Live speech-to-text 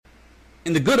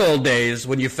in the good old days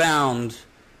when you found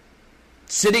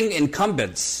sitting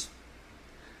incumbents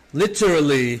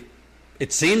literally,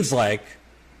 it seems like,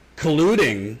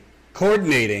 colluding,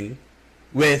 coordinating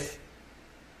with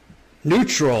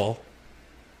neutral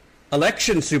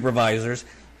election supervisors,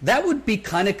 that would be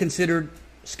kind of considered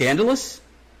scandalous,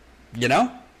 you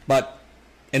know? But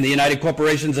in the United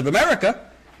Corporations of America,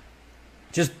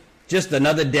 just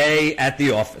another day at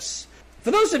the office.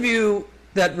 For those of you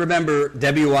that remember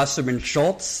Debbie Wasserman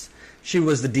Schultz, she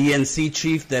was the DNC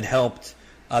chief that helped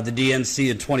the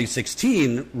DNC in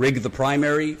 2016 rig the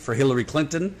primary for Hillary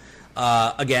Clinton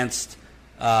against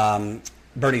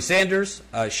Bernie Sanders.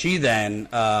 She then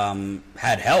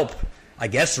had help, I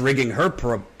guess, rigging her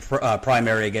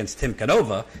primary against Tim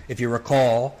Canova. If you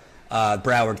recall,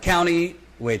 Broward County,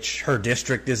 which her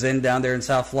district is in down there in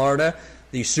South Florida,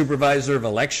 the supervisor of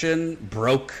election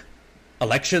broke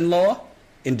election law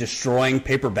in destroying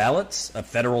paper ballots. A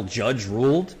federal judge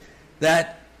ruled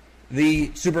that the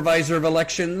supervisor of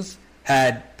elections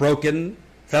had broken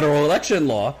federal election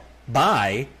law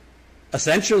by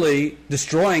essentially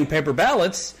destroying paper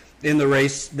ballots in the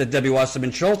race that Debbie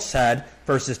Wasserman Schultz had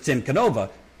versus Tim Canova.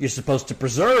 You're supposed to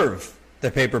preserve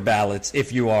the paper ballots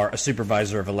if you are a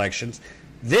supervisor of elections.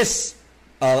 This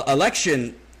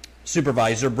election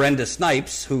supervisor, Brenda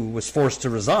Snipes, who was forced to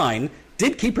resign,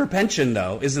 did keep her pension,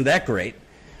 though. Isn't that great?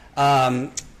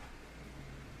 Tossed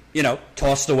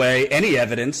away any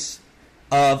evidence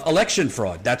of election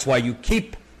fraud. That's why you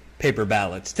keep paper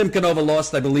ballots. Tim Canova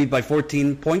lost, I believe, by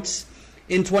 14 points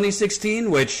in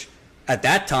 2016, which at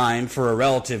that time, for a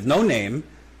relative no-name,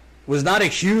 was not a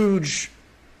huge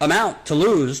amount to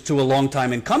lose to a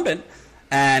longtime incumbent.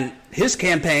 And his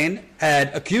campaign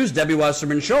had accused Debbie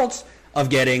Wasserman Schultz of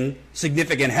getting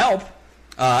significant help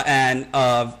and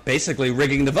of basically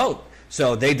rigging the vote.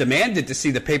 So they demanded to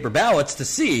see the paper ballots to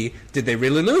see, did they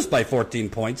really lose by 14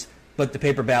 points? But the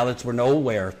paper ballots were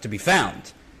nowhere to be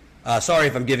found. Sorry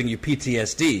if I'm giving you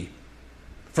PTSD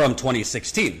from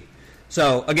 2016.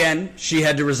 So again, she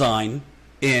had to resign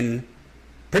in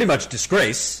pretty much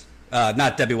disgrace.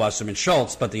 Not Debbie Wasserman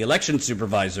Schultz, but the election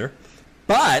supervisor.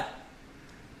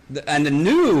 And the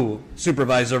new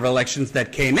supervisor of elections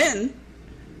that came in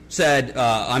said,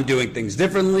 I'm doing things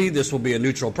differently. This will be a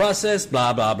neutral process,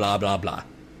 blah, blah, blah, blah, blah.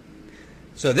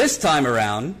 So this time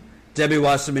around, Debbie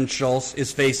Wasserman Schultz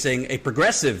is facing a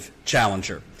progressive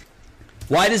challenger.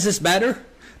 Why does this matter?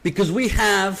 Because we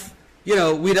have,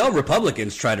 we know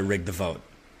Republicans try to rig the vote.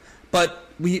 But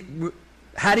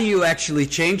how do you actually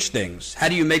change things? How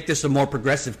do you make this a more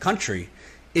progressive country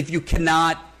if you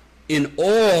cannot, in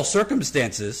all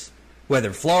circumstances,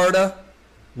 whether Florida,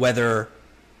 whether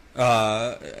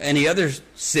any other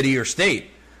city or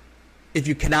state, if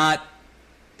you cannot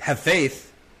have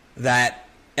faith that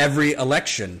every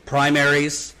election,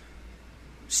 primaries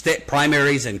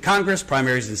in Congress,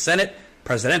 primaries in Senate,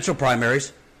 presidential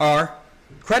primaries, are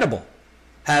credible,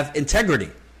 have integrity.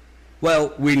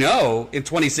 Well, we know in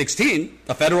 2016,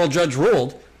 a federal judge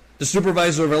ruled the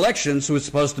supervisor of elections, who was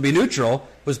supposed to be neutral,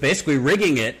 was basically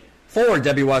rigging it for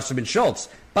Debbie Wasserman Schultz.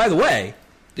 By the way,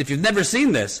 if you've never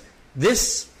seen this,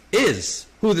 this is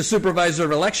who the supervisor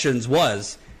of elections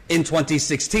was in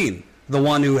 2016, the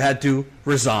one who had to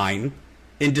resign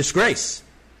in disgrace.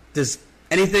 Does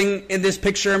anything in this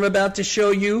picture I'm about to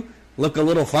show you look a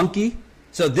little funky?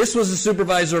 So this was the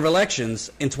supervisor of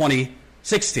elections in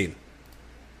 2016,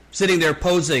 sitting there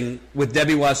posing with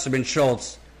Debbie Wasserman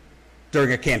Schultz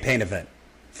during a campaign event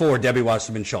for Debbie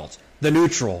Wasserman Schultz, the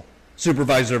neutral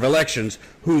supervisor of elections,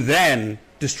 who then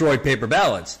destroyed paper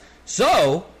ballots.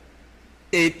 So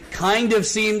it kind of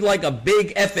seemed like a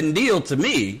big effing deal to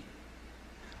me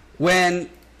when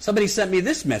somebody sent me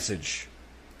this message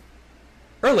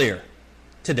earlier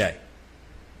today.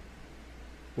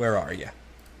 Where are you?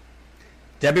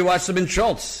 Debbie Wasserman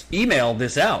Schultz emailed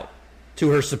this out to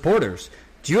her supporters.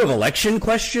 Do you have election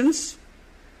questions?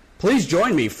 Please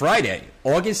join me Friday,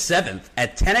 August 7th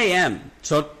at 10 a.m.,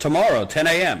 so tomorrow, 10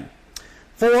 a.m.,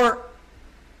 for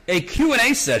a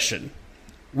Q&A session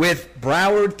with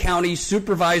Broward County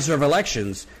Supervisor of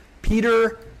Elections,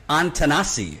 Peter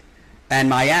Antanasi, and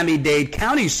Miami-Dade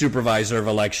County Supervisor of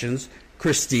Elections,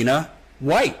 Christina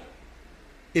White.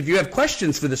 If you have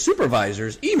questions for the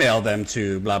supervisors, email them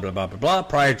to blah, blah, blah, blah, blah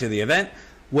prior to the event.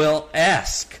 We'll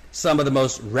ask some of the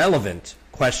most relevant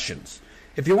questions.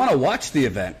 If you want to watch the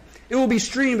event, it will be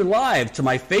streamed live to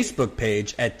my Facebook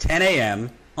page at 10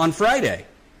 a.m. on Friday.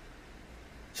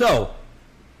 So,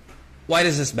 why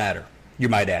does this matter, you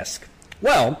might ask?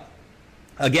 Well,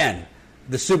 again,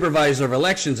 the supervisor of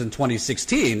elections in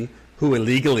 2016, who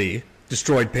illegally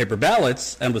destroyed paper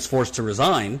ballots and was forced to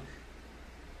resign,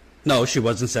 No, she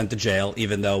wasn't sent to jail,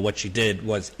 even though what she did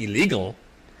was illegal.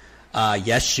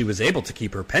 Yes, she was able to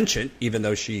keep her pension, even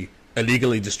though she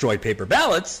illegally destroyed paper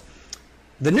ballots.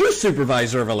 The new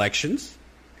supervisor of elections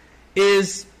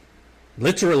is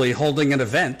literally holding an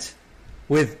event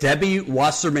with Debbie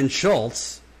Wasserman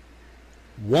Schultz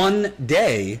 1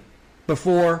 day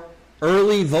before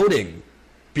early voting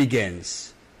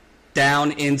begins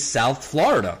down in South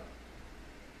Florida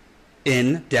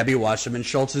in Debbie Wasserman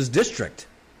Schultz's district.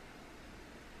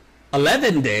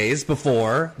 11 days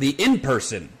before the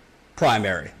in-person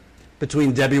primary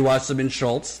between Debbie Wasserman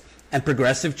Schultz and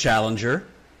progressive challenger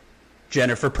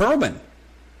Jennifer Pearlman.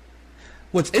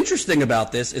 What's interesting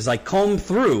about this is I combed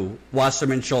through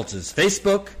Wasserman Schultz's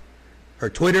Facebook, her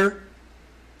Twitter,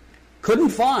 couldn't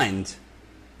find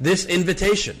this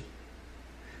invitation.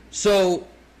 So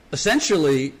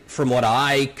essentially, from what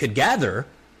I could gather,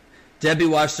 Debbie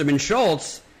Wasserman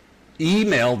Schultz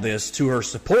emailed this to her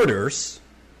supporters.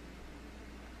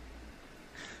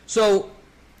 So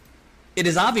it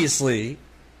is obviously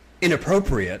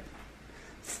inappropriate,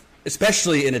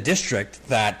 especially in a district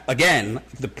that, again,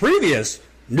 the previous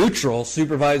neutral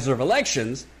supervisor of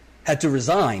elections had to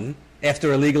resign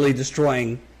after illegally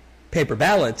destroying paper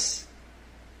ballots.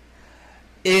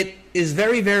 It is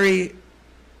very, very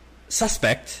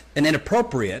suspect and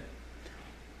inappropriate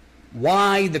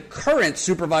why the current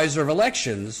supervisor of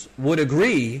elections would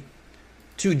agree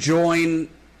to join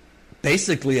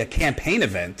basically a campaign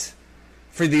event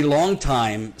for the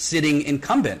longtime sitting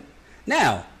incumbent.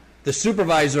 Now, the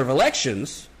supervisor of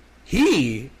elections,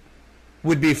 he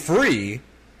would be free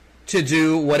to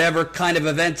do whatever kind of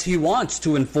events he wants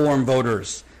to inform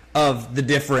voters of the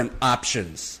different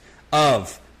options,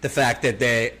 of the fact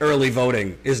that early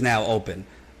voting is now open,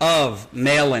 of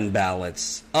mail-in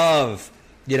ballots, of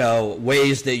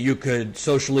ways that you could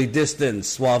socially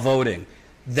distance while voting.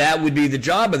 That would be the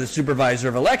job of the supervisor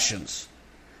of elections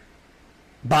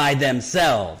by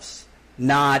themselves,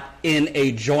 not in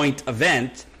a joint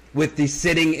event with the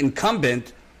sitting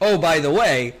incumbent, oh, by the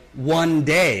way, 1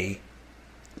 day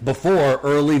before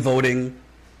early voting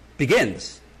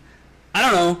begins. I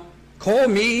don't know, call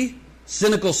me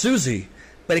cynical Susie,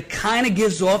 but it kind of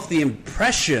gives off the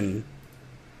impression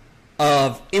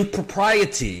of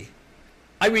impropriety.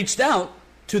 I reached out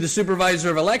to the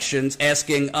supervisor of elections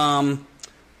asking,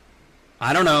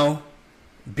 I don't know,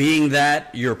 being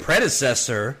that your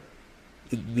predecessor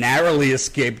narrowly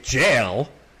escaped jail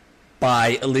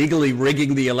by illegally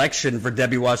rigging the election for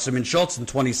Debbie Wasserman Schultz in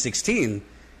 2016,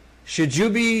 should you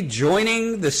be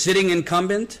joining the sitting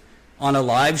incumbent on a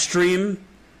live stream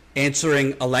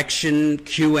answering election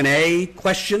Q&A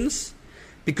questions?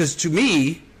 Because to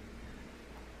me,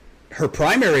 her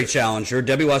primary challenger,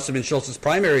 Debbie Wasserman Schultz's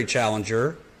primary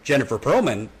challenger, Jennifer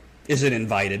Pearlman, isn't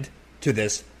invited to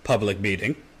this public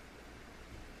meeting.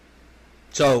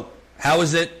 So how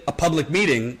is it a public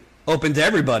meeting open to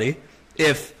everybody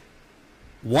if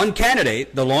one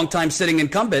candidate, the longtime sitting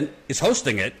incumbent, is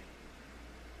hosting it?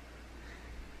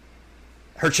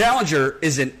 Her challenger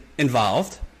isn't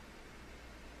involved.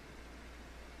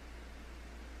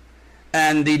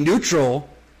 And the neutral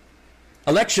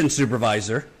election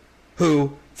supervisor,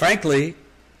 who, frankly,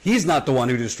 he's not the one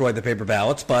who destroyed the paper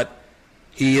ballots, but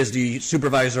he is the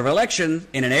supervisor of election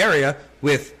in an area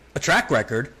with a track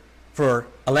record for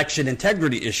election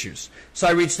integrity issues. So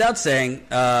I reached out saying,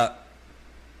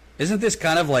 isn't this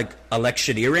kind of like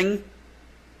electioneering?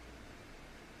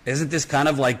 Isn't this kind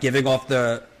of like giving off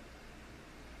the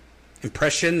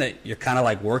impression that you're kind of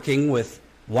like working with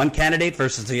one candidate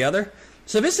versus the other?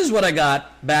 So this is what I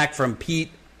got back from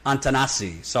Pete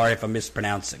Antanasi. Sorry if I'm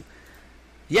mispronouncing.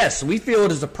 Yes, we feel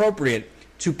it is appropriate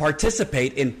to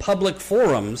participate in public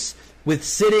forums with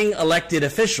sitting elected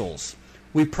officials.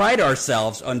 We pride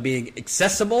ourselves on being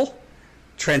accessible,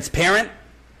 transparent,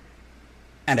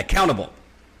 and accountable.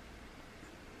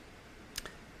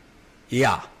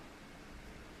 Yeah.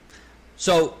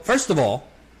 So, first of all,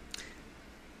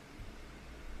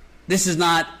 this is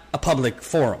not a public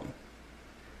forum.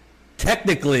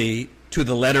 Technically, to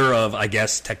the letter of, I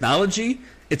guess, technology,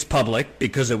 it's public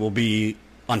because it will be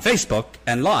on Facebook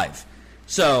and live.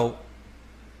 So,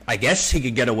 I guess he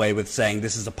could get away with saying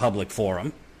this is a public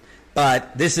forum.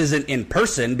 But this isn't in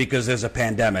person because there's a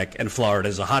pandemic and Florida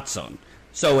is a hot zone.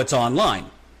 So it's online.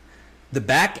 The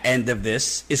back end of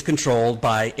this is controlled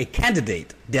by a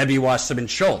candidate, Debbie Wasserman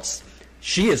Schultz.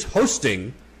 She is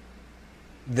hosting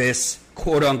this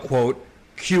quote-unquote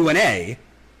Q&A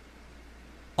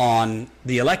on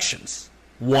the elections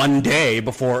 1 day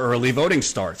before early voting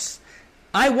starts.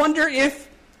 I wonder if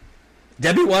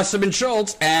Debbie Wasserman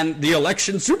Schultz and the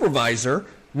election supervisor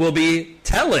will be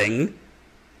telling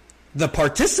the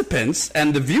participants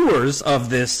and the viewers of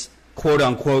this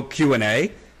quote-unquote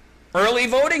Q&A, early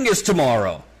voting is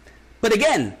tomorrow. But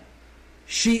again,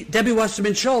 Debbie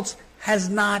Wasserman Schultz, has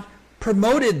not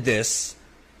promoted this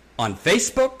on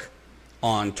Facebook,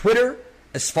 on Twitter.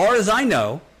 As far as I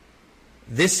know,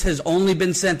 this has only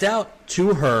been sent out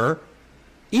to her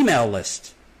email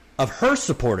list of her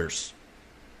supporters.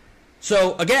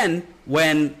 So again,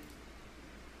 when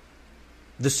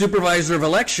the supervisor of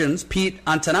elections, Pete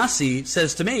Antanasi,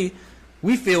 says to me,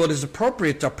 we feel it is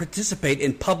appropriate to participate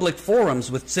in public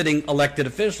forums with sitting elected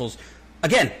officials.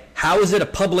 Again, how is it a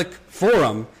public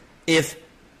forum if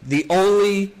the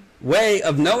only way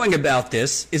of knowing about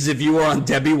this is if you are on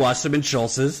Debbie Wasserman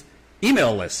Schultz's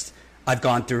email list? I've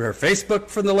gone through her Facebook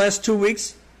for the last 2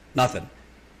 weeks. Nothing.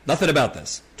 Nothing about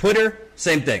this. Twitter,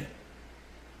 same thing.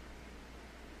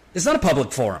 It's not a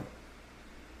public forum.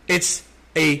 It's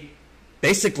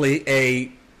basically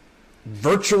a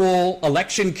virtual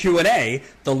election Q&A.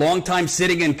 The longtime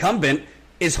sitting incumbent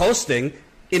is hosting,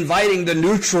 inviting the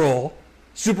neutral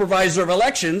supervisor of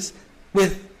elections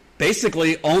with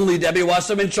basically only Debbie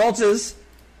Wasserman Schultz's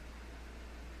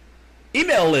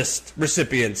email list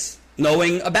recipients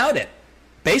knowing about it.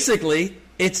 Basically,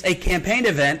 it's a campaign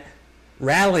event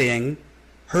rallying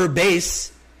her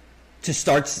base to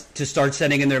start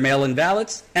sending in their mail-in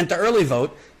ballots and to early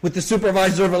vote, with the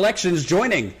supervisor of elections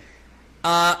joining.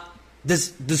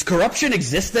 Does corruption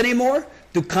exist anymore?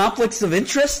 Do conflicts of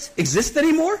interest exist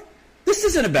anymore? This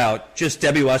isn't about just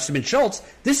Debbie Wasserman Schultz.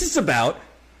 This is about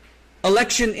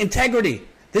election integrity.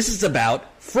 This is about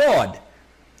fraud.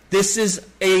 This is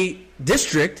a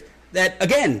district that,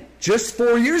 again, just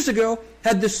 4 years ago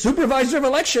had the supervisor of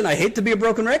election, I hate to be a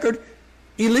broken record,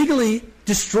 illegally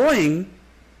destroying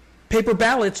paper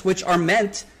ballots, which are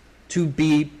meant to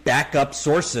be backup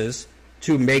sources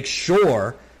to make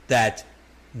sure that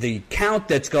the count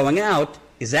that's going out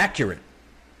is accurate.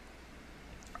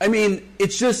 I mean,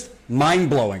 it's just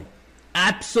mind-blowing,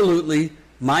 absolutely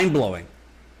mind-blowing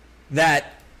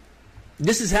that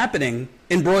this is happening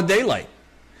in broad daylight.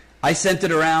 I sent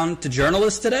it around to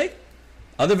journalists today.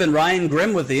 Other than Ryan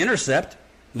Grimm with The Intercept,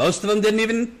 most of them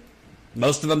didn't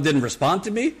respond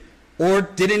to me or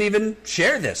didn't even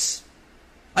share this.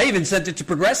 I even sent it to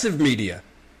progressive media.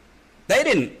 They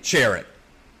didn't share it.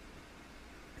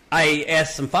 I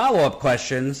asked some follow-up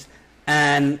questions,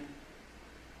 and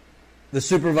the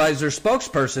supervisor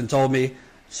spokesperson told me,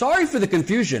 sorry for the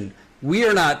confusion. We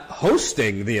are not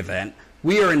hosting the event.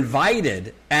 We are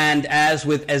invited, and as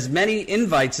with as many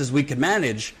invites as we could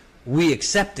manage, we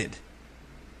accepted.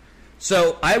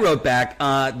 So I wrote back,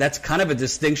 that's kind of a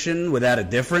distinction without a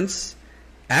difference.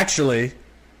 Actually,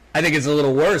 I think it's a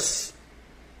little worse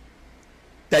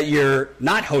that you're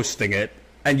not hosting it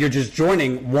and you're just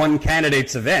joining one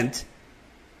candidate's event.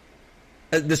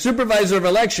 The supervisor of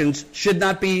elections should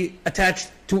not be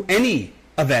attached to any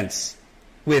events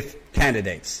with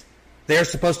candidates. They are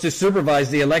supposed to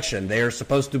supervise the election. They are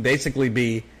supposed to basically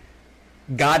be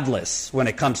godless when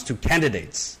it comes to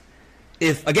candidates.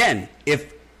 If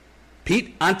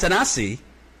Pete Antanasi,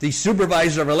 the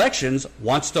supervisor of elections,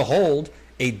 wants to hold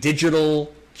a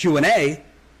digital Q&A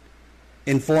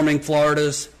informing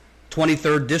Florida's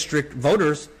 23rd district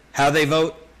voters how they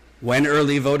vote, when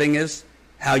early voting is,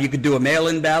 how you could do a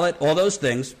mail-in ballot, all those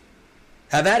things,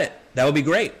 have at it. That would be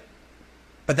great.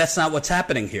 But that's not what's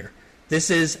happening here.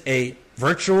 This is a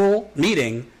virtual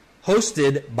meeting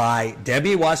hosted by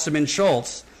Debbie Wasserman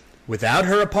Schultz without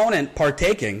her opponent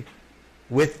partaking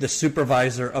with the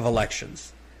supervisor of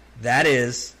elections.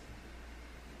 That's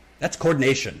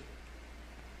coordination.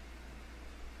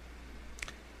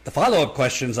 The follow-up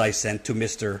questions I sent to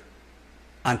Mr.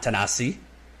 Antanasi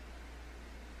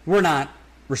were not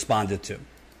responded to.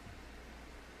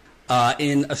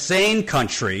 In a sane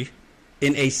country,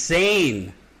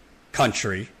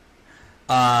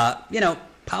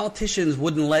 politicians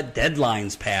wouldn't let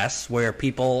deadlines pass where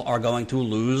people are going to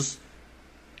lose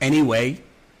anyway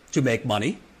to make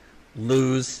money,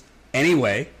 lose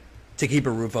anyway to keep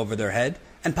a roof over their head,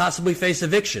 and possibly face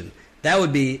eviction. That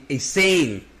would be a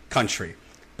sane country.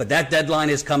 But that deadline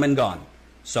is come and gone.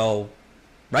 So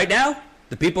right now,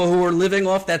 the people who are living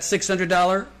off that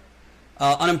 $600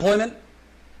 unemployment,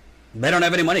 they don't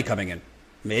have any money coming in.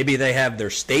 Maybe they have their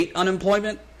state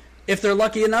unemployment if they're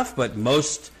lucky enough, but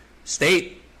most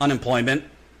state unemployment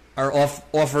are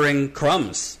offering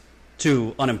crumbs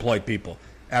to unemployed people.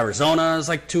 Arizona is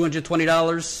like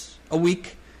 $220 a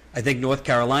week. I think North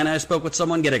Carolina, I spoke with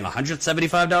someone getting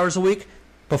 $175 a week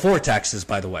before taxes,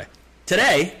 by the way.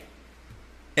 Today,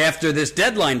 after this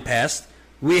deadline passed,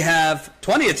 we have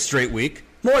 20th straight week,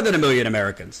 more than 1 million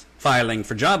Americans filing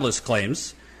for jobless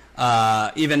claims.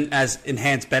 even as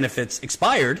enhanced benefits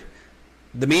expired,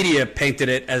 the media painted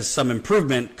it as some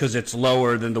improvement because it's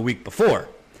lower than the week before.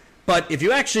 But if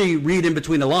you actually read in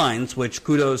between the lines, which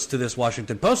kudos to this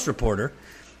Washington Post reporter,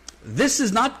 this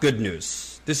is not good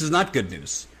news. This is not good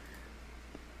news.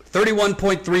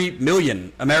 31.3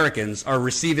 million Americans are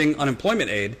receiving unemployment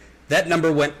aid. That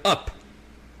number went up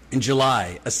in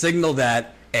July, a signal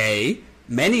that A,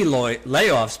 many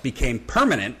layoffs became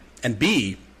permanent, and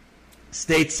B,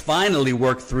 states finally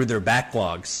worked through their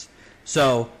backlogs.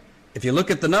 So if you look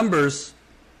at the numbers,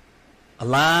 a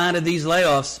lot of these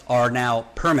layoffs are now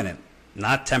permanent,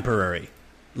 not temporary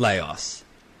layoffs.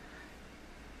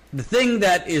 The thing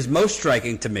that is most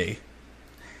striking to me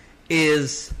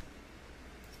is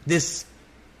this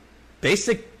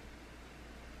basic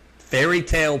fairy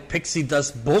tale pixie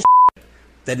dust bullshit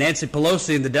that Nancy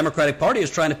Pelosi and the Democratic Party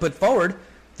is trying to put forward,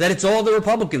 that it's all the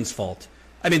Republicans' fault.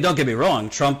 I mean, don't get me wrong,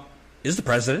 Trump is the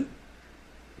president.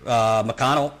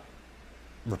 McConnell,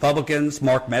 Republicans,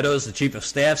 Mark Meadows, the chief of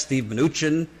staff, Steve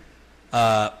Mnuchin,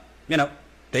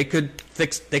 they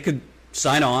could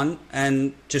sign on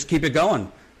and just keep it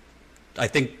going. I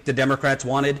think the Democrats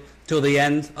wanted till the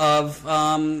end of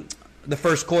the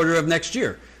first quarter of next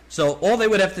year. So all they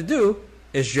would have to do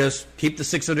is just keep the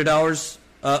 $600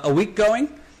 a week going,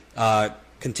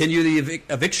 continue the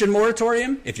eviction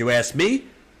moratorium. If you ask me,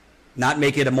 not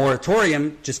make it a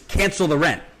moratorium, just cancel the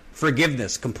rent,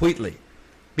 forgiveness completely.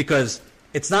 Because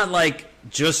it's not like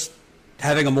just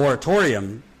having a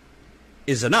moratorium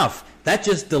is enough. That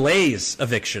just delays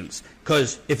evictions.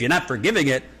 Because if you're not forgiving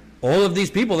it, all of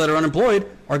these people that are unemployed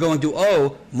are going to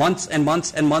owe months and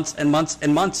months and months and months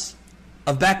and months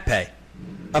of back pay,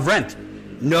 of rent.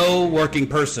 No working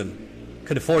person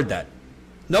could afford that.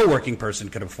 No working person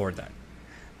could afford that.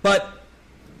 But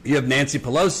you have Nancy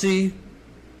Pelosi.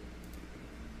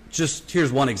 Just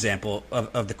here's one example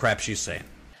of the crap she's saying.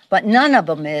 But none of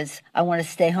them is, I want to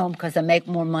stay home because I make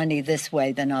more money this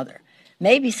way than other.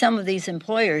 Maybe some of these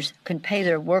employers can pay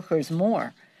their workers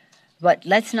more. But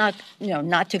let's not,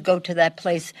 not to go to that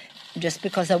place just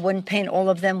because I wouldn't paint all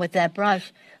of them with that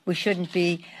brush. We shouldn't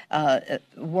be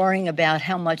worrying about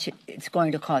how much it's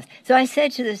going to cost. So I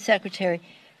said to the secretary,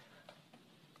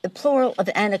 the plural of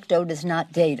anecdote is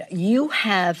not data. You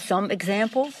have some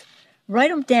examples, write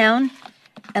them down,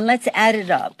 and let's add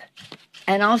it up.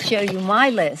 And I'll show you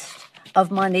my list of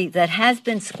money that has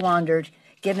been squandered,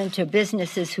 given to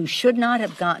businesses who should not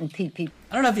have gotten PPP.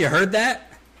 I don't know if you heard that.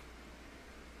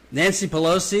 Nancy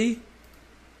Pelosi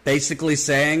basically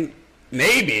saying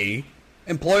maybe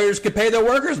employers could pay their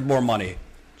workers more money.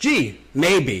 Gee,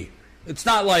 maybe. It's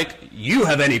not like you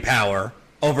have any power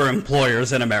over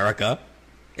employers in America.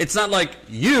 It's not like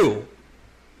you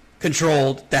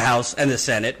controlled the House and the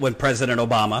Senate when President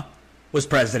Obama was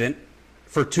president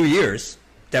for 2 years.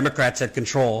 Democrats had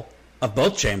control of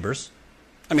both chambers.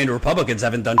 I mean, the Republicans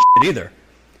haven't done shit either.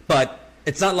 But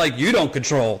it's not like you don't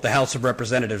control the House of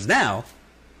Representatives now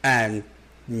and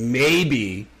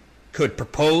maybe could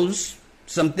propose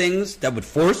some things that would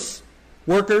force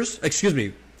employers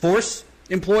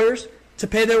to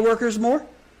pay their workers more.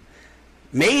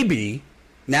 Maybe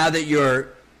now that you're,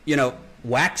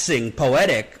 waxing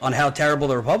poetic on how terrible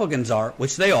the Republicans are,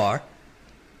 which they are,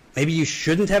 maybe you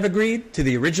shouldn't have agreed to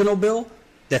the original bill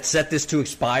that set this to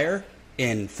expire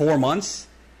in 4 months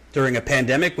during a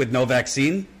pandemic with no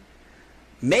vaccine.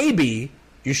 Maybe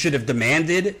you should have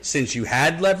demanded, since you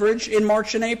had leverage in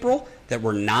March and April, that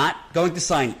we're not going to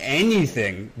sign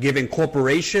anything giving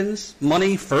corporations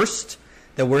money first,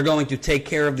 that we're going to take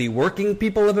care of the working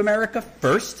people of America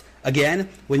first. Again,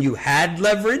 when you had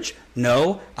leverage,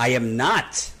 no, I am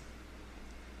not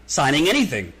signing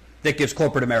anything that gives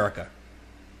corporate America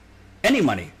any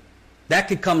money. That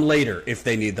could come later if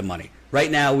they need the money.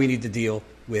 Right now, we need to deal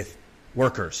with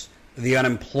workers, the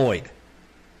unemployed,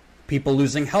 people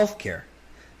losing health care.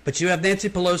 But you have Nancy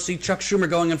Pelosi, Chuck Schumer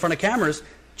going in front of cameras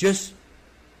just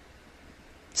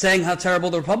saying how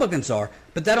terrible the Republicans are.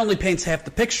 But that only paints half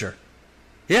the picture.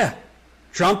 Yeah,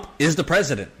 Trump is the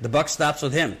president. The buck stops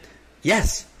with him.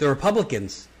 Yes, the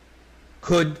Republicans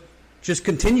could just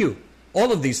continue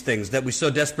all of these things that we so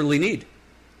desperately need.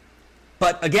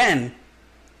 But again,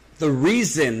 the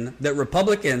reason that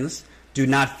Republicans do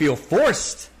not feel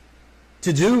forced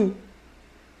to do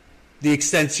the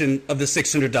extension of the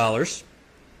 $600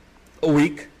 a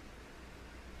week,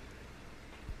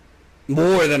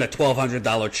 more than a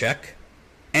 $1,200 check,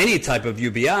 any type of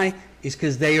UBI, is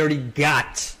because they already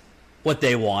got what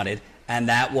they wanted, and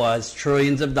that was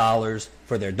trillions of dollars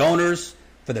for their donors,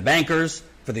 for the bankers,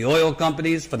 for the oil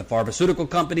companies, for the pharmaceutical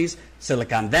companies,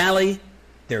 Silicon Valley,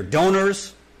 their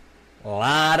donors. A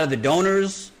lot of the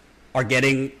donors are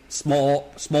getting small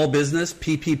business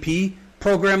PPP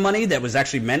program money that was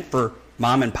actually meant for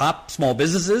mom and pop small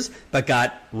businesses, but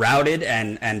got routed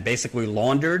and basically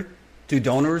laundered to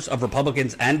donors of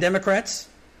Republicans and Democrats.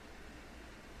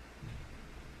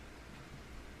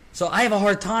 So I have a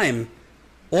hard time.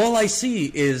 All I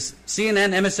see is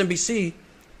CNN, MSNBC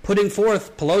putting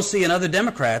forth Pelosi and other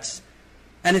Democrats,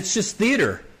 and it's just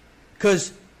theater.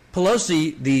 Because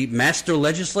Pelosi, the master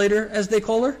legislator, as they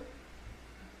call her,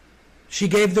 she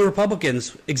gave the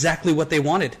Republicans exactly what they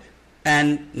wanted.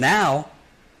 And now,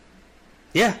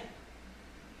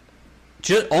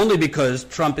 only because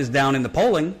Trump is down in the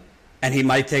polling and he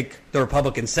might take the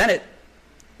Republican Senate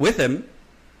with him,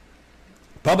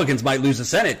 Republicans might lose the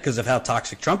Senate because of how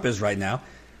toxic Trump is right now.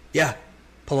 Yeah,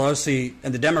 Pelosi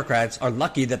and the Democrats are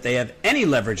lucky that they have any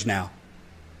leverage now.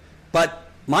 But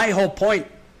my whole point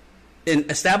in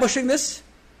establishing this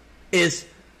is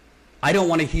I don't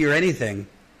want to hear anything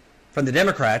from the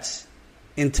Democrats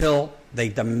until they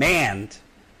demand,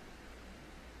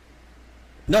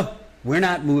 no, we're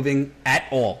not moving at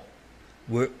all.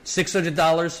 We're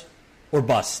 $600 or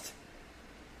bust.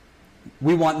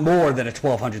 We want more than a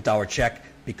 $1,200 check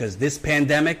because this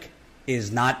pandemic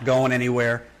is not going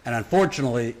anywhere, and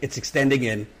unfortunately, it's extending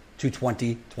in to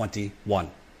 2021.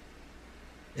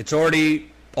 It's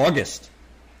already August.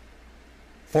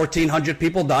 1,400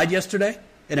 people died yesterday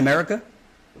in America.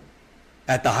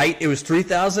 At the height, it was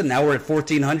 3,000. Now we're at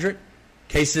 1,400.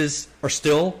 Cases are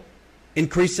still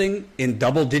increasing in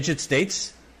double-digit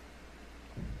states.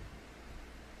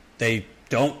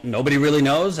 Nobody really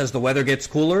knows as the weather gets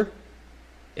cooler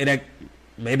in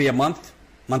maybe a month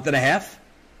and a half.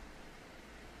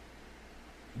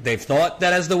 They've thought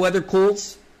that as the weather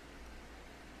cools,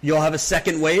 you'll have a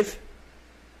second wave.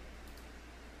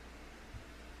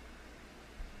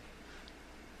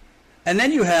 And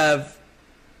then you have,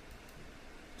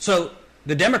 so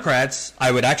the Democrats,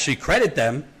 I would actually credit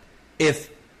them if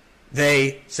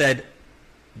they said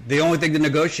the only thing to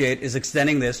negotiate is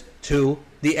extending this to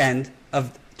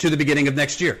the beginning of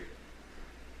next year.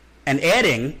 And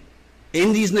adding,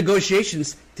 in these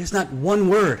negotiations, there's not one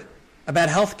word about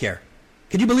health care.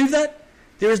 Can you believe that?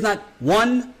 There is not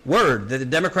one word that the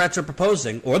Democrats are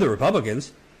proposing, or the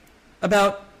Republicans,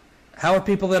 about how are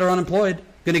people that are unemployed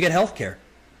going to get health care.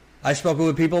 I've spoken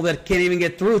with people that can't even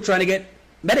get through trying to get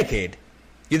Medicaid.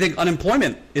 You think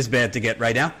unemployment is bad to get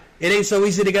right now? It ain't so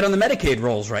easy to get on the Medicaid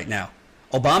rolls right now.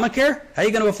 Obamacare? How are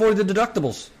you going to afford the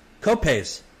deductibles?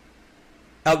 Copays?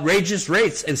 Outrageous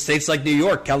rates in states like New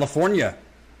York, California.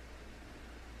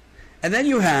 And then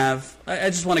you have, I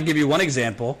just want to give you one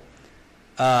example,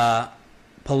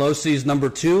 Pelosi's number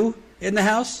 2 in the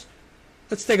House.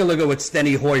 Let's take a look at what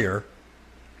Steny Hoyer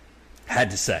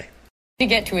had to say. To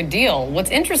get to a deal.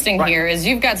 What's interesting here is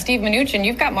you've got Steve Mnuchin,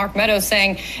 you've got Mark Meadows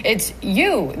saying it's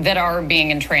you that are being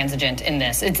intransigent in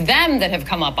this. It's them that have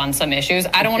come up on some issues.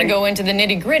 I don't want to go into the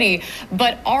nitty gritty,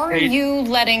 but are you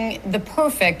letting the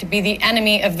perfect be the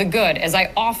enemy of the good, as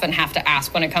I often have to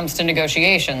ask when it comes to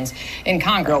negotiations in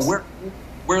Congress? No,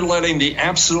 we're letting the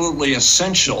absolutely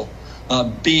essential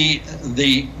be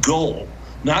the goal,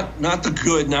 not the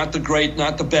good, not the great,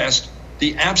 not the best,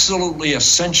 the absolutely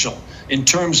essential. In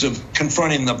terms of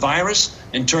confronting the virus,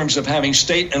 in terms of having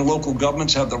state and local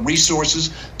governments have the resources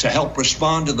to help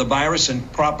respond to the virus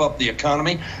and prop up the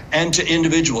economy, and to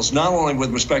individuals, not only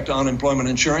with respect to unemployment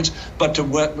insurance, but to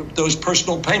those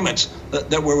personal payments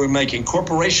that we're making,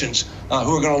 corporations who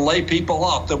are going to lay people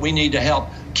off, that we need to help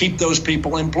keep those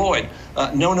people employed.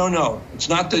 No. It's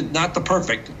not the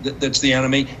perfect that's the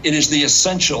enemy. It is the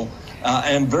essential.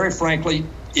 And very frankly,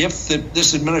 if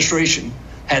this administration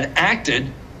had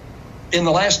acted in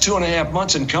the last 2.5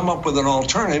 months and come up with an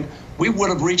alternative, we would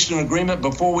have reached an agreement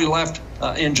before we left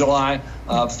in July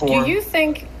for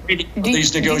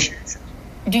these negotiations.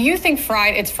 Do you think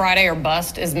it's Friday or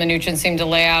bust, as Mnuchin seemed to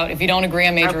lay out? If you don't agree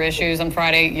on major issues on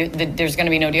Friday, there's going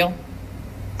to be no deal?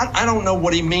 I don't know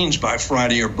what he means by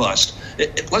Friday or bust.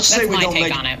 Let's say we don't make...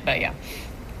 That's my take on it, but yeah.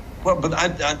 Well, but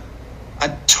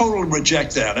I totally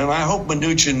reject that, and I hope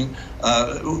Mnuchin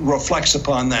reflects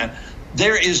upon that.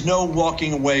 There is no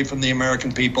walking away from the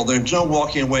American people. There's no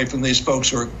walking away from these folks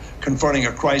who are confronting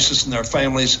a crisis and their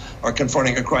families are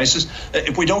confronting a crisis.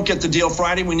 If we don't get the deal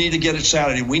Friday, we need to get it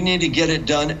Saturday. We need to get it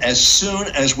done as soon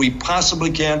as we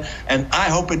possibly can. And I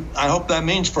hope that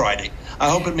means Friday. I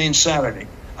hope it means Saturday.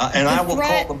 And I will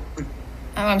call them.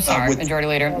 Oh, I'm sorry, Majority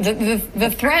Leader.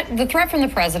 The threat from the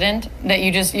president that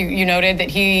you noted, that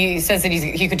he says that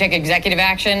he could take executive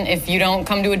action if you don't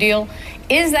come to a deal.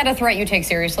 Is that a threat you take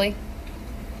seriously?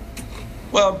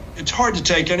 Well, it's hard to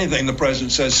take anything the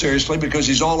president says seriously because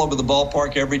he's all over the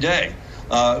ballpark every day.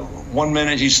 One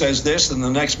minute he says this, and the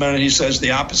next minute he says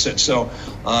the opposite. So,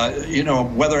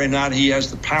 whether or not he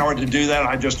has the power to do that,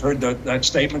 I just heard that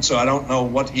statement, so I don't know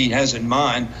what he has in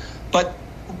mind. But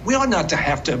we ought not to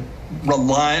have to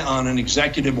rely on an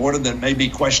executive order that may be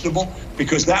questionable,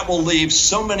 because that will leave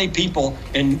so many people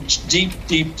in deep,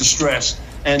 deep distress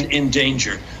and in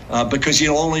danger, because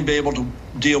you'll only be able to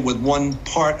deal with one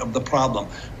part of the problem.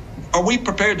 Are we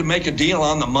prepared to make a deal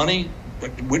on the money?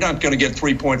 We're not going to get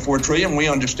 $3.4 trillion. We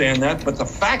understand that. But the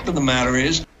fact of the matter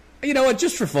is, you know what,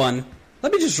 just for fun,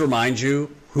 let me just remind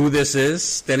you who this is,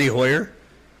 Steny Hoyer.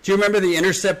 Do you remember The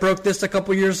Intercept broke this a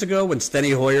couple years ago when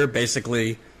Steny Hoyer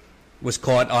basically was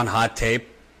caught on hot tape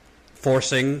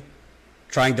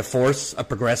trying to force a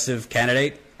progressive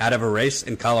candidate out of a race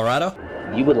in Colorado?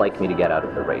 You would like me to get out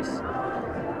of the race.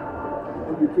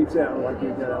 And you keep saying, I would like you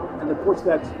to get out. And of course,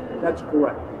 that's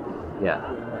correct. Yeah.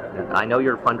 I know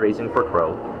you're fundraising for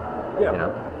Crow. Yeah. You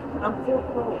know? I'm for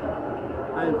Crow.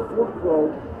 I am for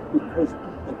Crow because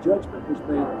a judgment was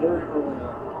made very early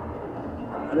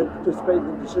on. I didn't participate in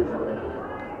the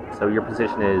decision. So your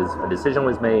position is a decision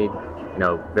was made,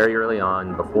 very early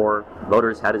on, before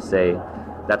voters had to say,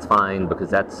 that's fine, because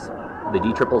that's the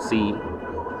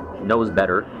DCCC knows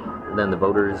better than the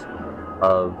voters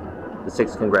of the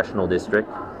 6th Congressional District,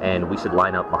 and we should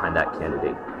line up behind that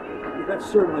candidate. That's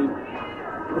certainly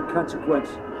the consequence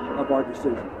of our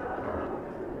decision.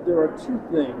 There are two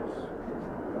things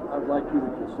I'd like you to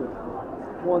consider.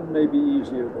 One may be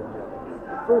easier than the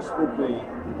other. First would be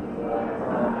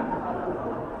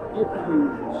if you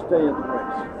stay in the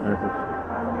race.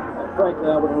 Frankly,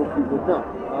 I would hope you would not.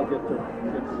 I'll get to that.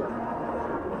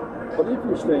 But if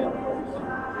you stay in the race,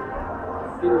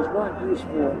 it is not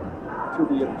useful to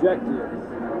the objective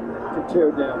to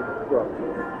tear down Crow.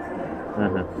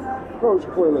 Crow's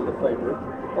clearly the favorite.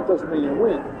 That doesn't mean you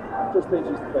win. It just means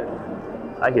he's the favorite.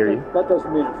 I hear you. That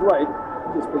doesn't mean it's right.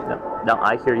 It just means No,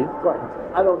 I hear you. right.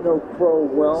 I don't know Crow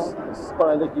well, but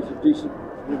I think he's a decent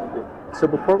human being. So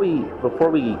before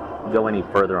we go any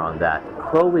further on that,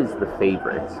 Crow is the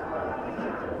favorite.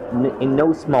 In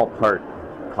no small part,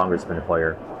 Congressman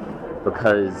Hoyer,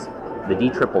 because the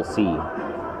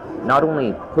DCCC not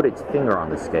only put its finger on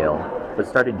the scale, but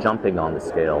started jumping on the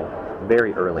scale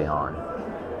very early on.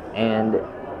 And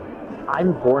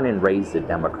I'm born and raised a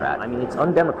Democrat. I mean, it's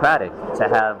undemocratic to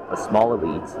have a small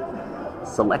elite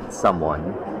select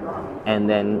someone and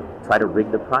then try to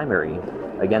rig the primary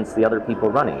against the other people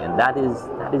running. And that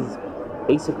is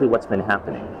basically what's been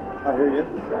happening. I hear you,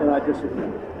 and I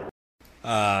disagree.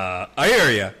 I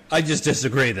hear you. I just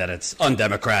disagree that it's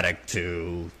undemocratic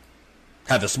to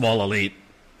have a small elite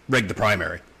rig the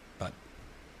primary. But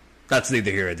that's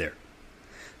neither here nor there.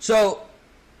 So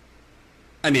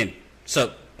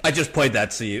I just played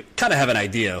that so you kind of have an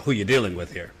idea who you're dealing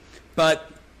with here.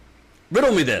 But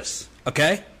riddle me this,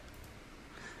 okay?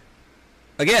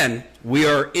 Again, we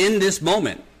are in this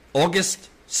moment, August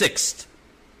 6th,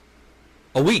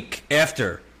 a week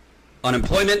after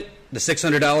unemployment, the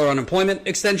 $600 unemployment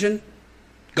extension,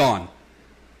 gone.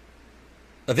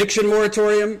 Eviction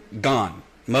moratorium, gone.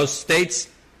 Most states,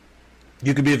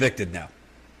 you could be evicted now,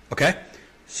 okay?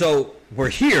 So we're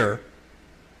here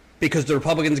because the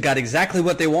Republicans got exactly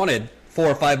what they wanted 4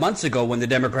 or 5 months ago when the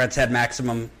Democrats had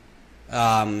maximum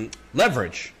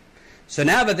leverage. So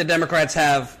now that the Democrats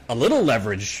have a little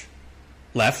leverage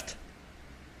left,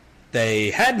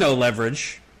 they had no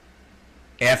leverage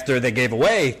after they gave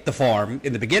away the farm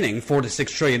in the beginning, $4 to $6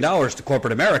 trillion to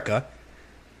corporate America.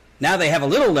 Now they have a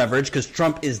little leverage because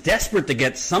Trump is desperate to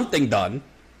get something done.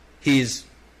 He's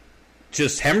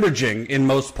just hemorrhaging in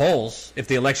most polls. If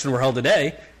the election were held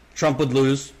today, Trump would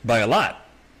lose by a lot,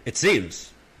 it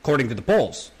seems, according to the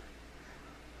polls.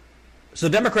 So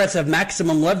Democrats have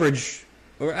maximum leverage,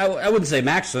 or I wouldn't say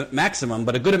maximum,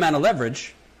 but a good amount of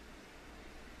leverage.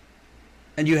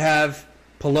 And you have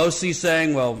Pelosi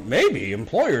saying, well, maybe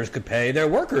employers could pay their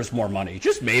workers more money.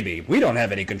 Just maybe. We don't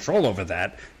have any control over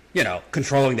that.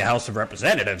 Controlling the House of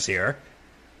Representatives here.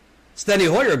 Steny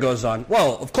Hoyer goes on,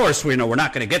 well, of course, we're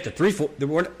not going to get to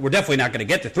we're definitely not going to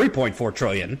get to $3.4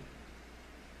 trillion.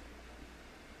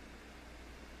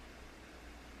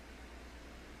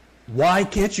 Why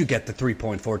can't you get the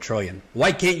 $3.4 trillion?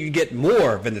 Why can't you get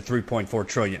more than the $3.4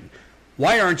 trillion?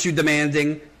 Why aren't you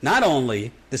demanding not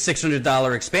only the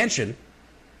 $600 expansion,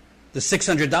 the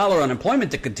 $600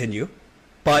 unemployment to continue,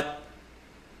 but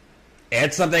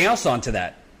add something else onto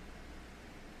that?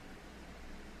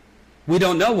 We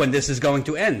don't know when this is going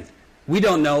to end. We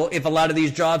don't know if a lot of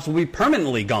these jobs will be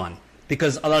permanently gone,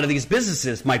 because a lot of these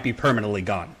businesses might be permanently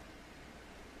gone.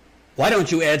 Why don't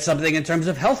you add something in terms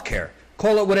of health care?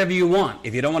 Call it whatever you want.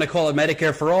 If you don't want to call it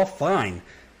Medicare for all, fine.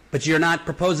 But you're not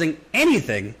proposing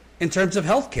anything in terms of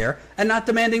health care and not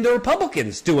demanding the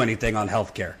Republicans do anything on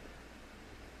health care.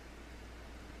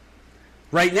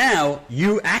 Right now,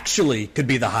 you actually could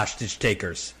be the hostage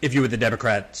takers if you were the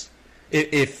Democrats.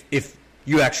 If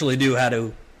you actually knew how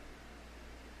to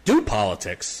do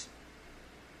politics.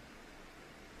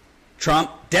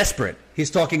 Trump, desperate. He's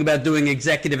talking about doing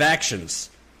executive actions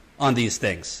on these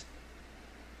things.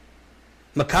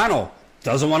 McConnell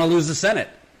doesn't want to lose the Senate.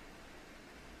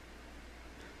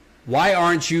 Why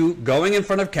aren't you going in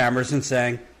front of cameras and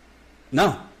saying,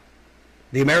 no,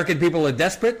 the American people are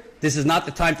desperate. This is not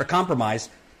the time for compromise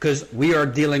because we are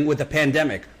dealing with a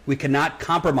pandemic. We cannot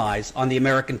compromise on the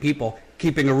American people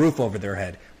keeping a roof over their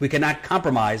head. We cannot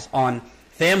compromise on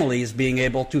families being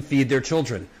able to feed their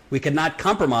children. We cannot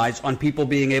compromise on people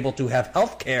being able to have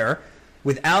health care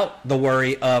without the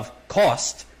worry of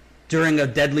cost during a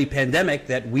deadly pandemic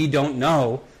that we don't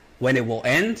know when it will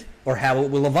end or how it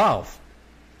will evolve.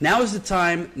 Now is the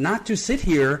time not to sit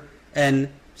here and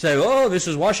say, oh, this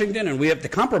is Washington and we have to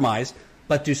compromise,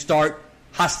 but to start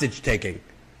hostage taking.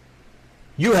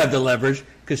 You have the leverage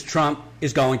because Trump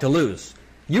is going to lose.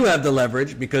 You have the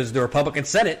leverage because the Republican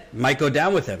Senate might go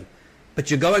down with him. But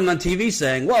you're going on TV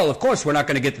saying, well, of course we're not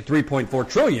going to get the $3.4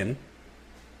 trillion.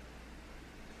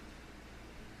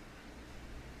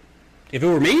 If it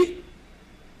were me,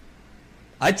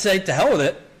 I'd say to hell with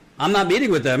it. I'm not meeting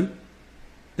with them.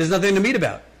 There's nothing to meet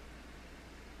about.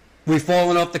 We've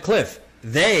fallen off the cliff.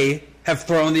 They have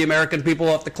thrown the American people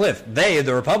off the cliff. They,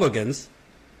 the Republicans,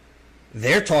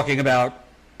 they're talking about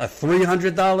a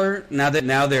 $300.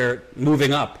 Now they're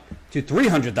moving up to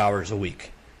 $300 a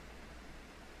week.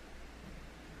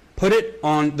 Put it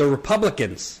on the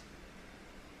Republicans.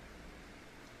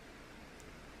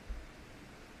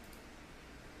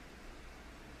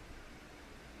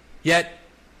 Yet,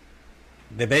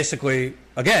 they basically,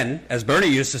 again, as Bernie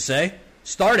used to say,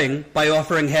 starting by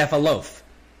offering half a loaf.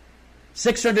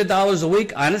 $600 a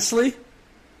week, honestly,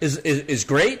 is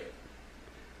great.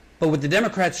 But what the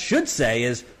Democrats should say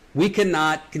is we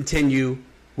cannot continue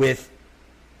with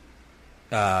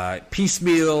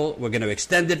piecemeal. We're going to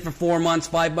extend it for 4 months,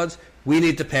 5 months. We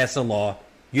need to pass a law,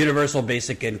 universal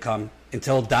basic income,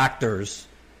 until doctors,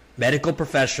 medical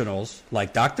professionals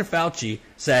like Dr. Fauci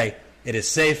say it is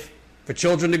safe for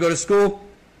children to go to school.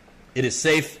 It is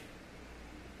safe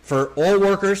for all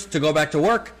workers to go back to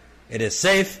work. It is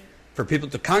safe for people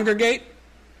to congregate.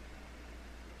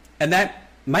 And that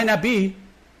might not be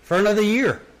for another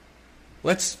year.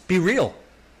 Let's be real.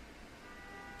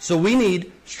 So we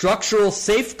need structural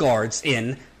safeguards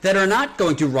in that are not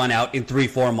going to run out in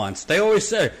 3-4 months. They always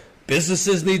say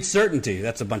businesses need certainty.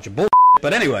 That's a bunch of bullshit.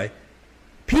 But anyway,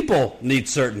 people need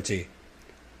certainty.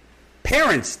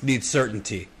 Parents need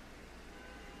certainty.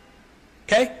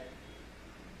 Okay?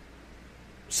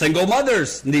 Single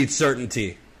mothers need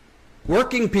certainty.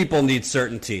 Working people need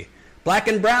certainty. Black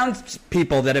and brown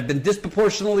people that have been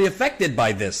disproportionately affected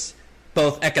by this,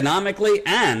 both economically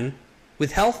and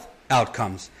with health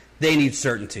outcomes, they need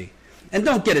certainty. And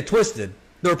don't get it twisted.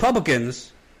 The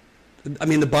Republicans,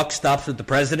 the buck stops with the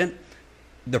president.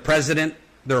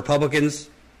 The Republicans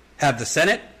have the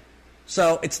Senate.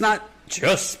 So it's not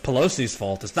just Pelosi's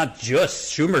fault. It's not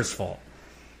just Schumer's fault.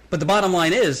 But the bottom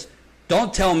line is,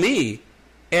 don't tell me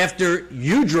after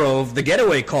you drove the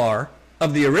getaway car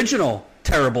of the original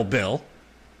terrible bill,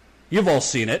 you've all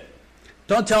seen it,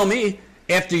 don't tell me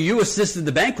after you assisted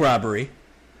the bank robbery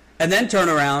and then turn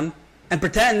around and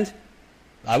pretend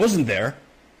I wasn't there.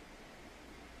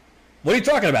 What are you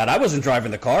talking about? I wasn't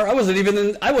driving the car. I wasn't even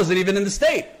in the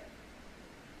state.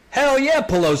 Hell yeah,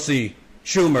 Pelosi,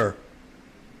 Schumer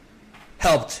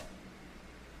helped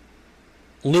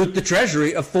loot the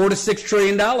Treasury of $4 to $6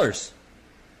 trillion.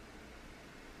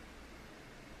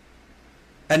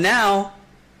 And now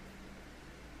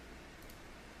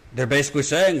they're basically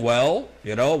saying, well,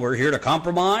 we're here to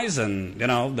compromise and,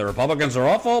 the Republicans are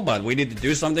awful, but we need to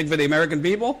do something for the American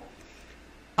people.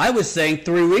 I was saying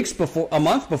a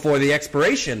month before the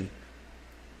expiration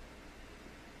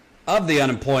of the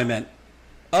unemployment,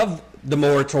 of the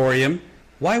moratorium,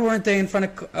 why weren't they in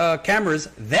front of cameras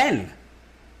then?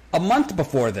 A month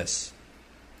before this.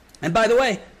 And by the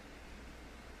way,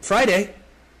 Friday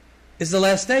is the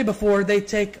last day before they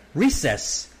take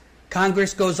recess.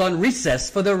 Congress goes on recess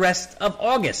for the rest of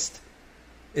August.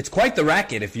 It's quite the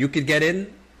racket. If you could get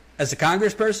in as a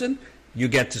congressperson, you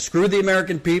get to screw the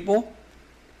American people.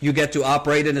 You get to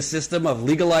operate in a system of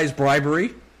legalized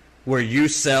bribery where you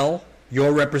sell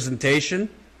your representation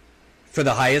for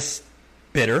the highest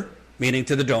bidder, meaning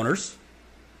to the donors.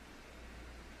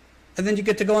 And then you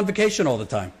get to go on vacation all the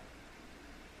time.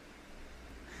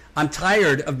 I'm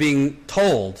tired of being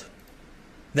told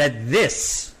that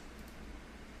this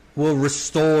will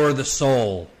restore the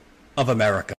soul of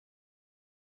America.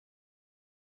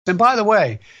 And by the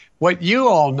way, what you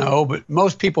all know, but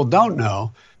most people don't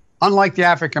know, unlike the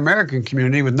African American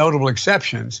community, with notable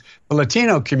exceptions, the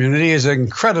Latino community is an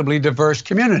incredibly diverse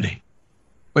community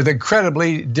with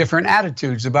incredibly different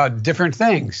attitudes about different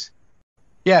things.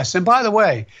 Yes, and by the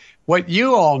way, what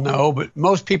you all know, but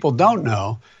most people don't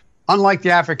know, unlike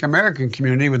the African American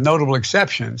community, with notable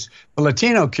exceptions, the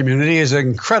Latino community is an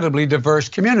incredibly diverse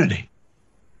community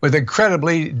with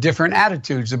incredibly different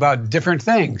attitudes about different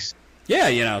things. Yeah,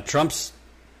 you know, Trump's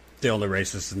the only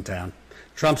racist in town.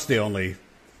 Trump's the only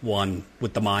one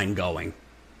with the mind going.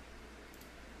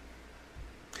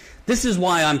 This is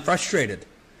why I'm frustrated,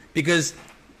 because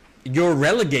you're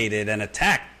relegated and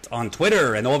attacked on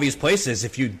Twitter and all these places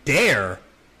if you dare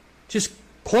just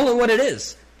call it what it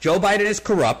is. Joe Biden is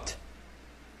corrupt.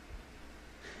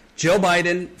 Joe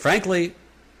Biden, frankly,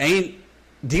 ain't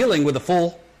dealing with a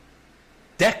full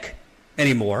deck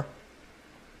anymore.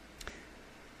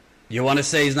 You want to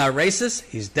say he's not racist?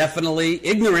 He's definitely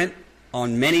ignorant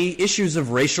on many issues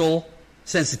of racial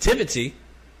sensitivity.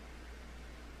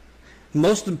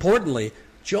 Most importantly,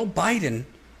 Joe Biden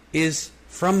is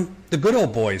from the good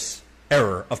old boys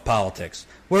era of politics,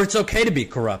 where it's okay to be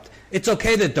corrupt. It's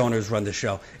okay that donors run the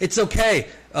show. It's okay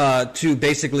to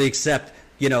basically accept,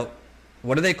 you know,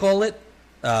 what do they call it?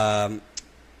 The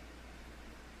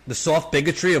soft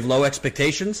bigotry of low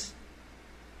expectations.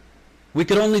 We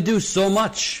could only do so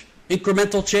much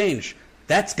incremental change.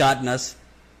 That's gotten us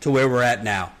to where we're at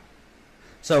now.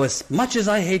 So as much as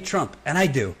I hate Trump, and I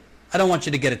do, I don't want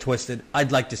you to get it twisted.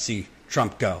 I'd like to see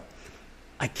Trump go.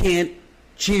 I can't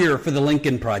cheer for the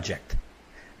Lincoln Project.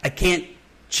 I can't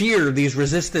cheer these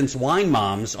resistance wine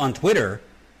moms on Twitter,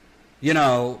 you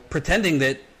know, pretending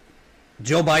that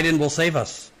Joe Biden will save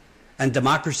us and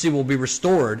democracy will be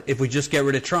restored if we just get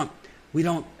rid of Trump. We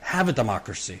don't have a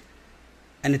democracy.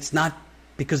 And it's not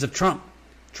because of Trump.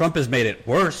 Trump has made it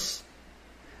worse.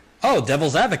 Oh,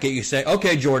 devil's advocate, you say,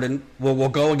 okay, Jordan, we'll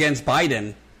go against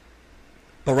Biden,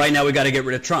 but right now we got to get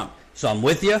rid of Trump. So I'm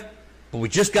with you, but we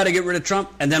just got to get rid of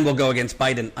Trump, and then we'll go against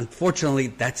Biden. Unfortunately,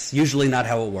 that's usually not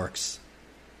how it works.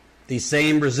 These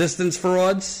same resistance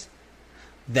frauds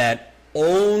that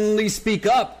only speak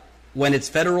up when it's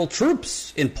federal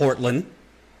troops in Portland,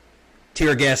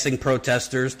 tear-gassing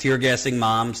protesters, tear-gassing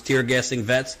moms, tear-gassing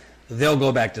vets, they'll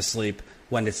go back to sleep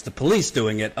when it's the police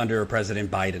doing it under President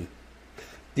Biden.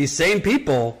 These same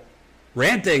people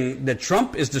ranting that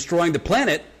Trump is destroying the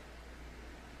planet,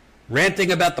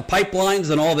 ranting about the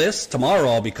pipelines and all this. Tomorrow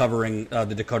I'll be covering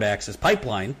the Dakota Access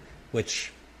Pipeline,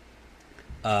 which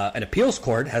an appeals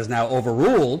court has now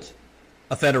overruled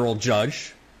a federal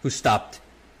judge who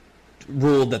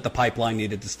ruled that the pipeline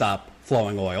needed to stop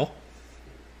flowing oil.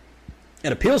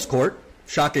 An appeals court,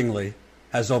 shockingly,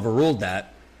 has overruled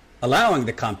that, allowing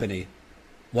the company,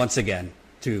 once again,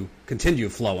 to continue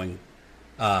flowing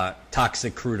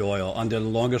toxic crude oil under the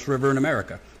longest river in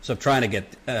America. So I'm trying to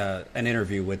get an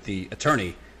interview with the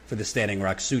attorney for the Standing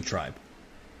Rock Sioux tribe.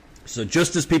 So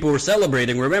just as people were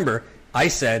celebrating, remember, I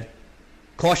said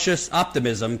cautious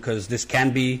optimism because this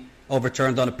can be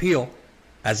overturned on appeal.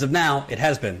 As of now, it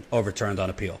has been overturned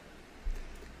on appeal.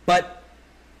 But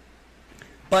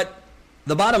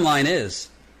the bottom line is,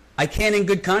 I can't in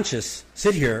good conscience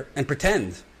sit here and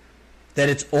pretend that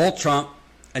it's all Trump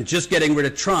and just getting rid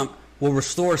of Trump will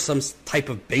restore some type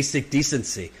of basic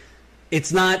decency.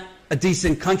 It's not a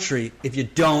decent country if you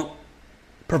don't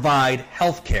provide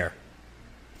health care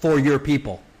for your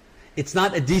people. It's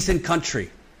not a decent country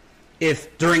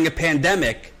if during a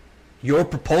pandemic your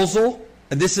proposal,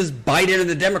 and this is Biden and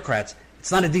the Democrats,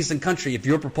 it's not a decent country if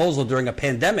your proposal during a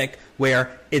pandemic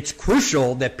where it's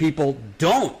crucial that people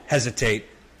don't hesitate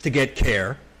to get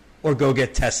care or go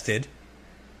get tested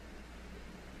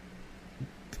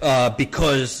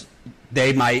because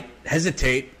they might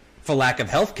hesitate for lack of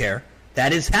health care.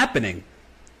 That is happening.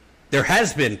 There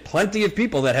has been plenty of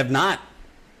people that have not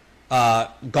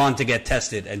gone to get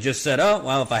tested and just said, oh,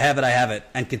 well, if I have it, I have it,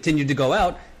 and continued to go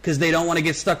out because they don't want to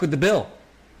get stuck with the bill.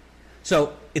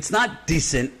 So it's not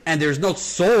decent, and there's no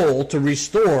soul to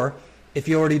restore if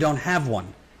you already don't have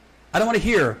one. I don't want to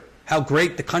hear how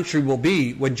great the country will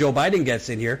be when Joe Biden gets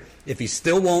in here if he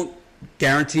still won't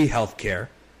guarantee health care,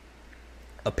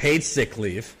 a paid sick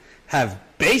leave, have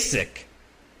basic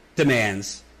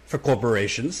demands for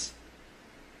corporations.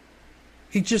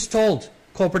 He just told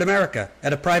corporate America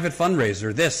at a private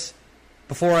fundraiser this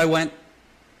before I went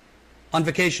on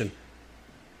vacation.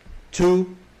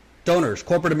 2 donors.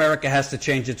 Corporate America has to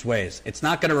change its ways. It's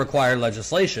not going to require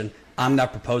legislation. I'm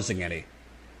not proposing any.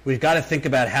 we've got to think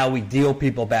about how we deal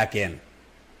people back in.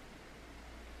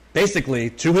 Basically,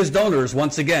 to his donors,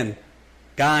 once again,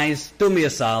 guys, do me a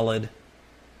solid.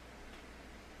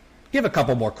 Give a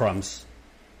couple more crumbs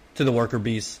to the worker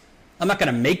bees. I'm not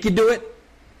going to make you do it.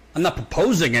 I'm not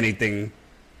proposing anything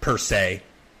per se.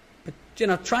 But,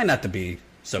 try not to be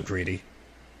so greedy.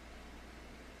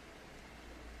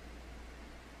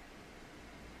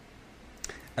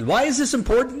 And why is this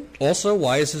important? Also,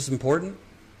 why is this important?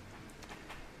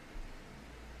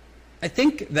 I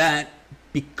think that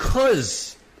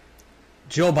because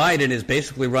Joe Biden is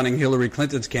basically running Hillary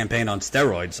Clinton's campaign on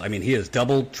steroids. I mean, he has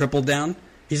doubled, tripled down.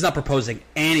 He's not proposing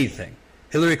anything.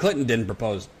 Hillary Clinton didn't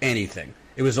propose anything.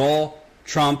 It was all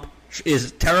Trump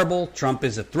is terrible. Trump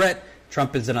is a threat.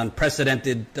 Trump is an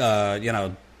unprecedented,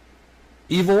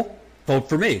 evil. Vote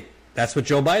for me. That's what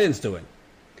Joe Biden's doing.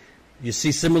 You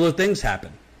see similar things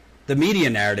happen. The media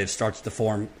narrative starts to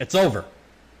form. It's over.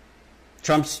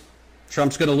 Trump's going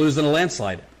to lose in a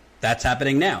landslide. That's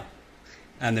happening now.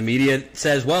 And the media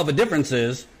says, well, the difference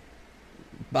is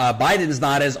Biden's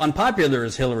not as unpopular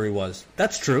as Hillary was.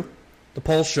 That's true. The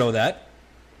polls show that.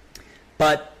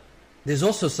 But there's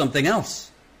also something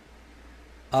else.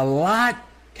 A lot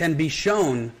can be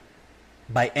shown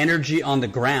by energy on the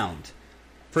ground.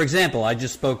 For example, I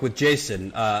just spoke with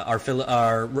Jason, our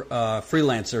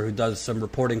freelancer who does some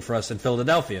reporting for us in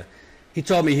Philadelphia. He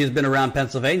told me he's been around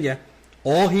Pennsylvania.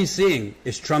 All he's seeing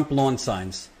is Trump lawn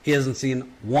signs. He hasn't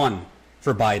seen one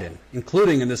for Biden,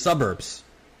 including in the suburbs.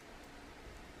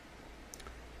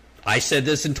 I said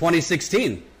this in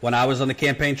 2016 when I was on the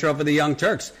campaign trail for the Young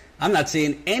Turks. I'm not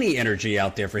seeing any energy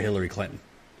out there for Hillary Clinton.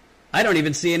 I don't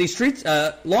even see any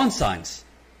lawn signs.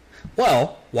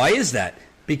 Well, why is that?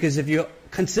 Because if you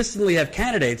consistently have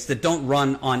candidates that don't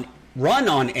run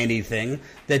on anything,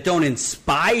 that don't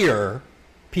inspire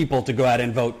people to go out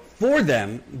and vote for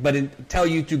them, but tell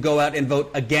you to go out and vote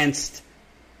against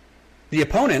the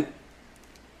opponent,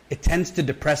 it tends to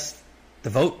depress the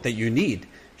vote that you need.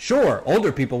 Sure,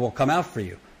 older people will come out for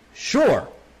you. Sure,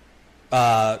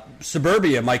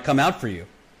 suburbia might come out for you.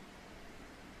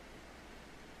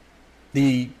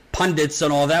 The pundits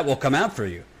and all that will come out for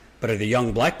you. But are the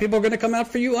young black people going to come out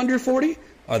for you under 40?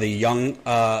 Are the young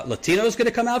Latinos going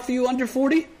to come out for you under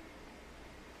 40?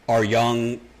 Are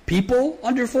young people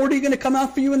under 40 going to come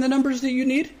out for you in the numbers that you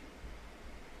need?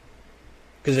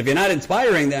 Because if you're not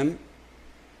inspiring them,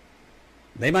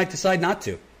 they might decide not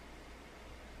to.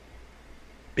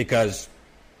 Because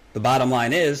the bottom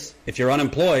line is, if you're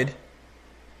unemployed,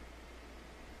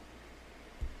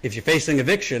 if you're facing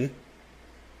eviction,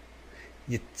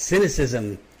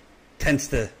 cynicism tends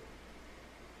to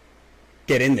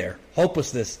get in there.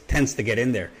 Hopelessness tends to get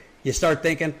in there. You start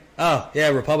thinking, oh, yeah,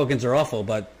 Republicans are awful,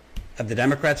 but have the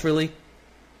Democrats really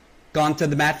gone to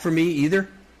the mat for me either?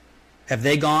 Have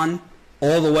they gone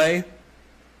all the way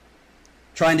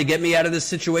trying to get me out of this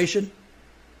situation?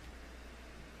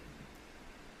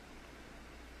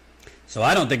 So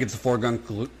I don't think it's a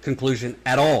foregone conclusion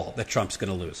at all that Trump's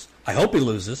going to lose. I hope he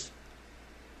loses.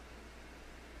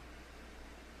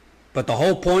 But the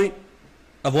whole point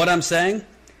of what I'm saying,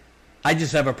 I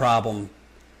just have a problem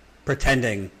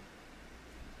pretending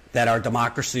that our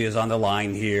democracy is on the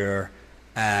line here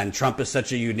and Trump is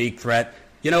such a unique threat.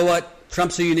 You know what?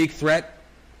 Trump's a unique threat.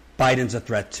 Biden's a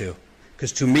threat too.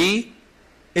 Because to me,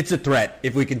 it's a threat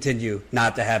if we continue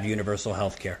not to have universal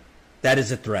health care. That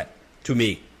is a threat to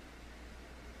me.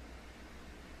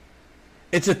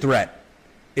 It's a threat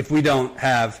if we don't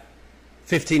have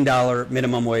 $15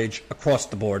 minimum wage across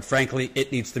the board. Frankly,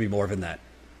 it needs to be more than that.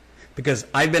 Because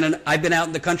I've been out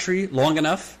in the country long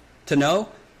enough to know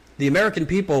the American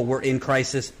people were in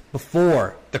crisis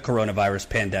before the coronavirus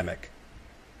pandemic.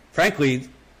 Frankly,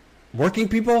 working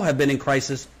people have been in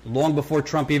crisis long before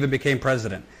Trump even became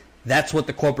president. That's what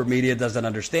the corporate media doesn't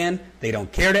understand. They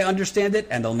don't care to understand it,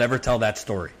 and they'll never tell that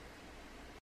story.